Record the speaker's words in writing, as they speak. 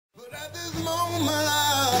At this moment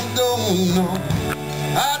I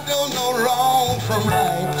don't know wrong from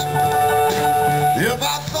right. If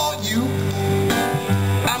I saw you,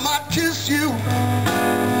 I might kiss you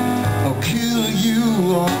or kill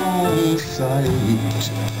you on sight.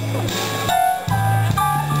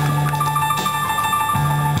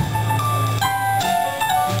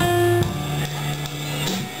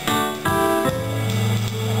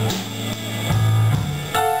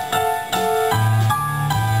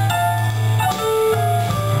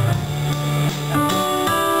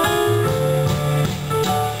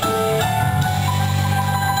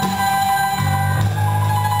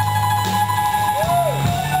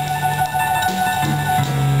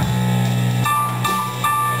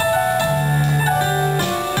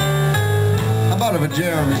 Of a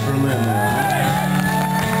Jeremy Berlin there.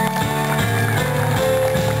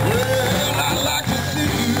 Well, I'd like to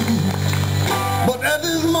see you, but at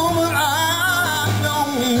this moment I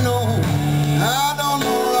don't know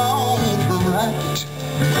wrong from right.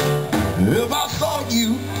 If I saw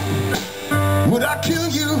you, would I kill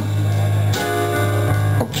you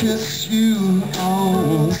or kiss you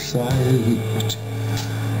on sight?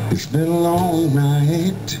 It's been a long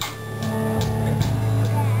night,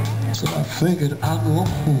 so I figured I'd go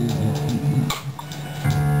home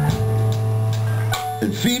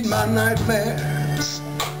and feed my nightmares,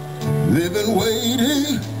 living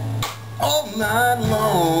waiting all night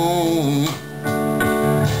long.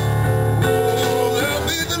 Oh, they'll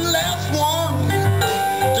be the last one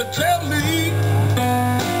to tell me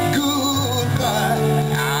goodbye.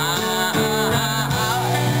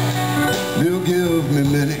 They'll give me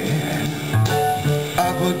many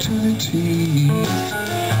opportunities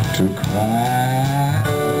to cry.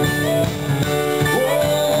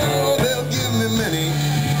 Oh, they'll give me many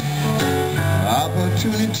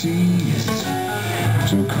opportunities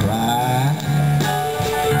to cry.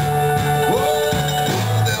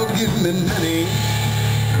 Oh, they'll give me many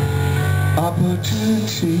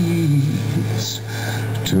opportunities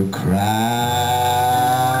to cry.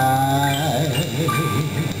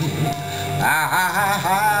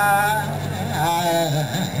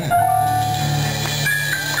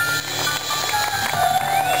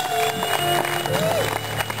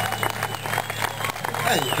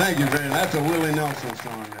 Hey, thank you very much. That's a Willie Nelson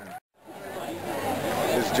song there.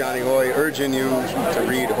 This is Johnny Hoy urging you to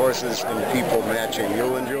read Horses and People Matching.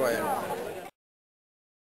 You'll enjoy it.